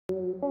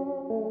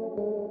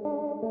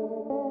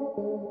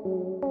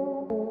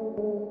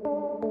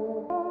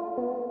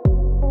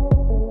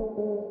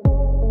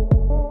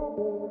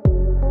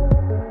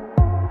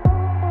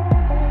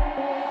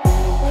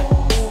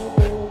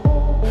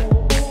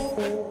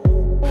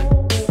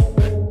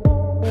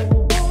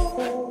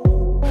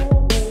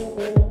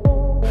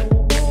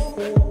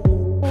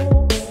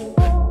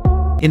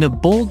In a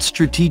bold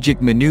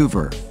strategic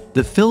maneuver,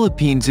 the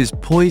Philippines is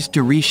poised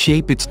to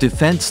reshape its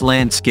defense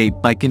landscape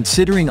by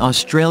considering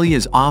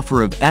Australia's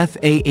offer of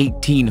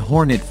FA-18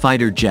 Hornet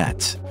fighter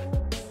jets.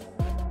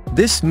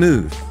 This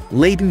move,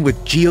 laden with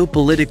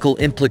geopolitical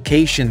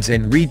implications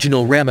and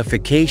regional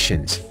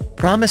ramifications,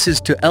 promises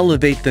to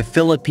elevate the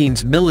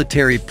Philippines'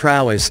 military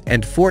prowess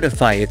and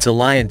fortify its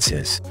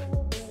alliances.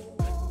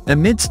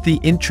 Amidst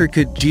the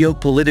intricate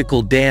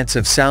geopolitical dance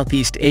of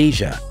Southeast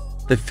Asia,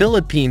 the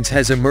Philippines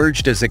has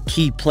emerged as a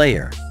key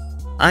player,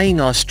 eyeing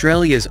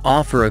Australia's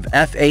offer of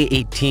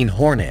FA-18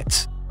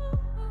 Hornets.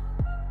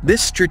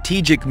 This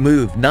strategic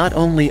move not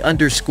only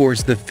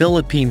underscores the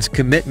Philippines'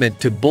 commitment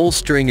to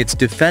bolstering its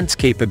defense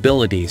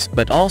capabilities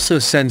but also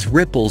sends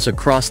ripples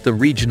across the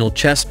regional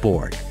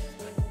chessboard.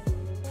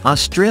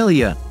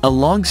 Australia, a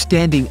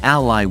long-standing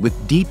ally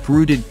with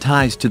deep-rooted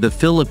ties to the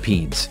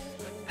Philippines,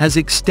 has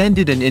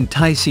extended an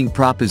enticing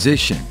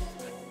proposition: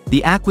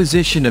 the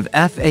acquisition of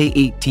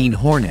FA-18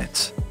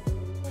 Hornets.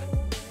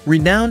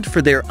 Renowned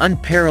for their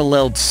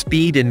unparalleled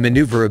speed and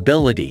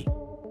maneuverability,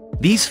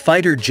 these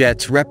fighter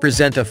jets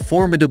represent a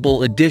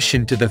formidable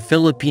addition to the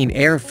Philippine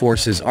Air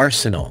Force's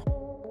arsenal.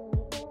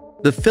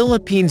 The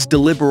Philippines'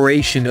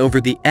 deliberation over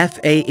the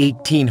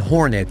FA-18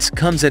 Hornets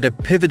comes at a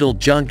pivotal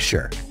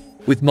juncture,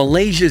 with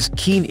Malaysia's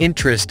keen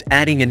interest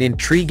adding an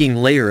intriguing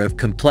layer of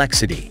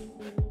complexity.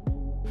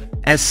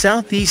 As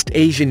Southeast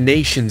Asian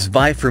nations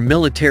vie for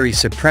military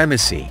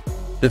supremacy,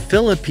 the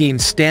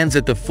Philippines stands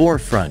at the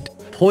forefront,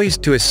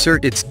 poised to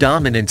assert its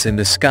dominance in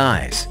the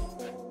skies.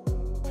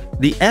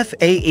 The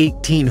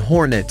FA-18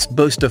 Hornets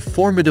boast a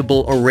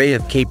formidable array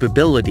of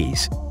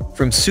capabilities,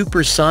 from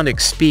supersonic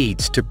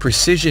speeds to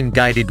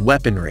precision-guided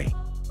weaponry.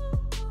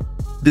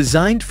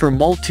 Designed for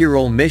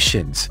multi-role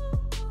missions,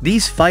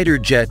 these fighter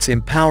jets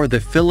empower the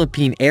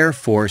Philippine Air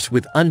Force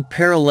with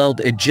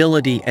unparalleled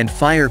agility and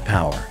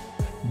firepower,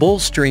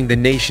 bolstering the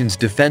nation's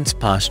defense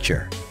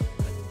posture.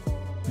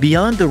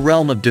 Beyond the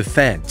realm of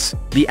defense,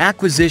 the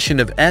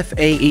acquisition of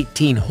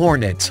FA-18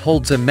 Hornets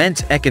holds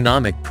immense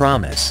economic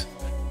promise.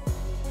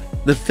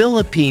 The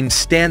Philippines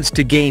stands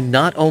to gain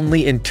not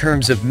only in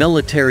terms of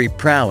military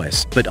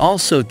prowess but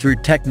also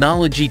through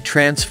technology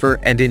transfer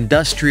and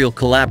industrial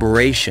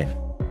collaboration,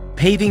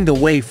 paving the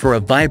way for a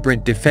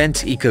vibrant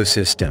defense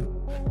ecosystem.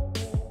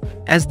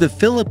 As the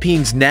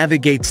Philippines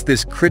navigates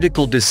this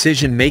critical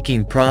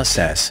decision-making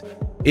process,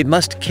 it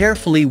must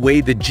carefully weigh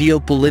the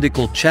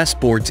geopolitical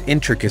chessboard's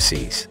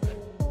intricacies.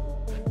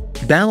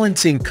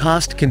 Balancing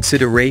cost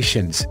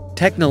considerations,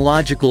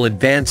 technological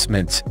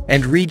advancements,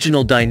 and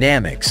regional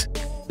dynamics,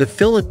 the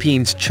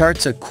Philippines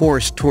charts a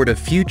course toward a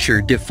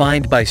future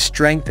defined by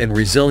strength and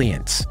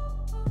resilience.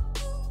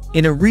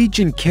 In a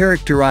region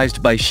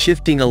characterized by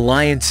shifting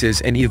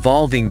alliances and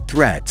evolving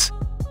threats,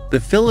 the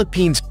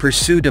Philippines'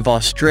 pursuit of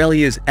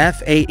Australia's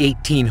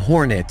FA-18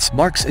 Hornets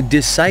marks a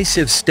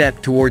decisive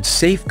step towards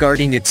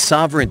safeguarding its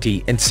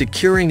sovereignty and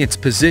securing its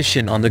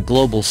position on the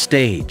global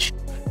stage.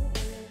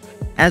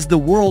 As the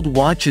world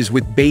watches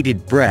with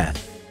bated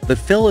breath, the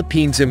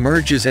Philippines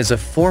emerges as a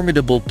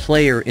formidable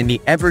player in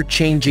the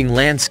ever-changing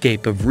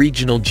landscape of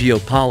regional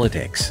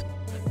geopolitics.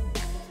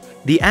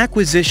 The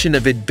acquisition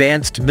of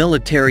advanced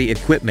military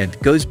equipment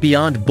goes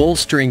beyond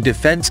bolstering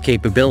defense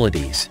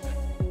capabilities.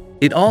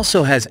 It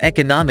also has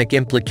economic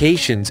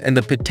implications and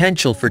the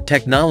potential for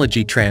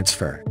technology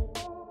transfer.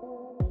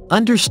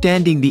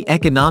 Understanding the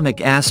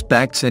economic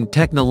aspects and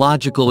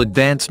technological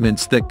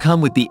advancements that come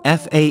with the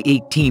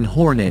FA-18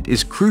 Hornet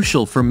is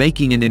crucial for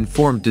making an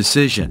informed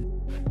decision.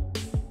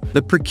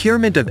 The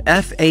procurement of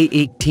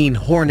FA-18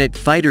 Hornet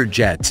fighter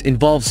jets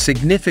involves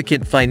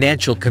significant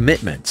financial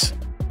commitments.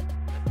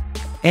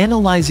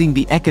 Analyzing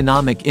the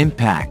economic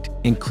impact,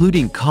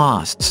 including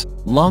costs,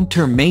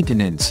 long-term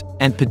maintenance,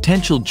 and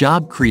potential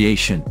job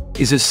creation,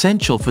 is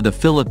essential for the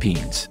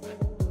Philippines.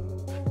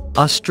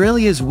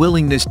 Australia's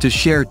willingness to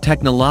share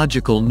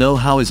technological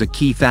know-how is a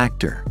key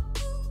factor.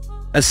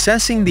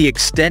 Assessing the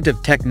extent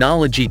of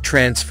technology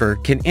transfer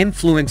can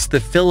influence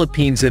the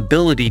Philippines'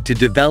 ability to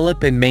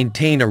develop and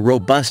maintain a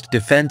robust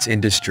defense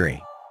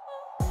industry.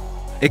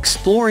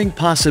 Exploring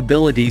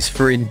possibilities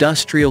for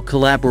industrial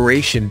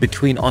collaboration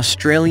between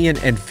Australian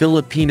and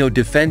Filipino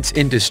defense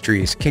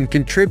industries can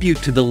contribute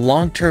to the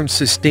long-term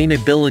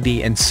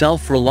sustainability and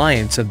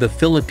self-reliance of the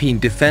Philippine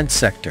defense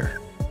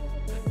sector.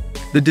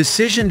 The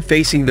decision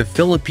facing the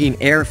Philippine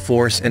Air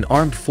Force and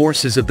Armed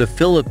Forces of the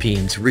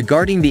Philippines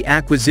regarding the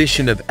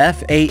acquisition of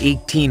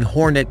FA-18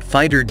 Hornet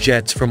fighter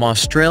jets from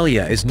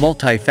Australia is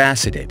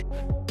multifaceted.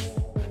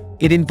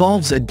 It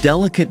involves a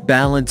delicate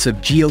balance of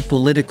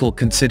geopolitical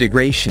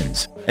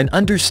considerations, an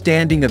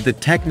understanding of the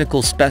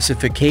technical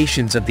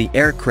specifications of the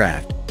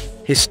aircraft,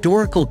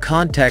 historical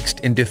context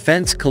in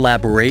defense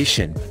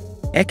collaboration,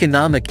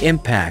 economic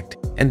impact,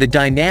 and the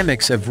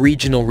dynamics of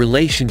regional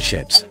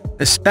relationships,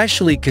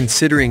 especially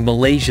considering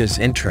Malaysia's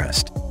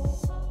interest.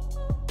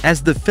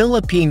 As the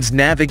Philippines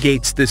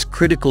navigates this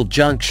critical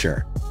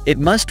juncture, it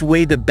must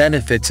weigh the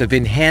benefits of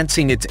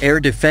enhancing its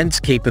air defense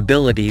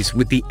capabilities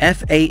with the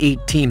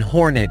FA-18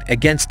 Hornet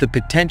against the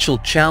potential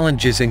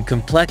challenges and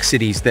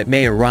complexities that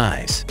may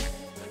arise.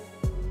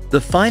 The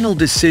final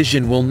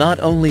decision will not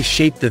only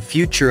shape the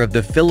future of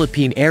the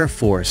Philippine Air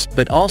Force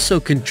but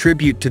also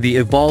contribute to the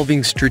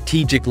evolving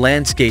strategic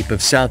landscape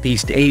of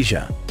Southeast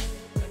Asia.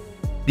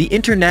 The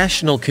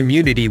international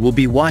community will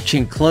be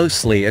watching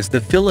closely as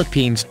the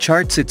Philippines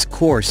charts its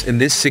course in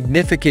this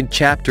significant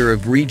chapter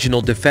of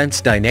regional defense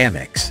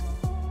dynamics.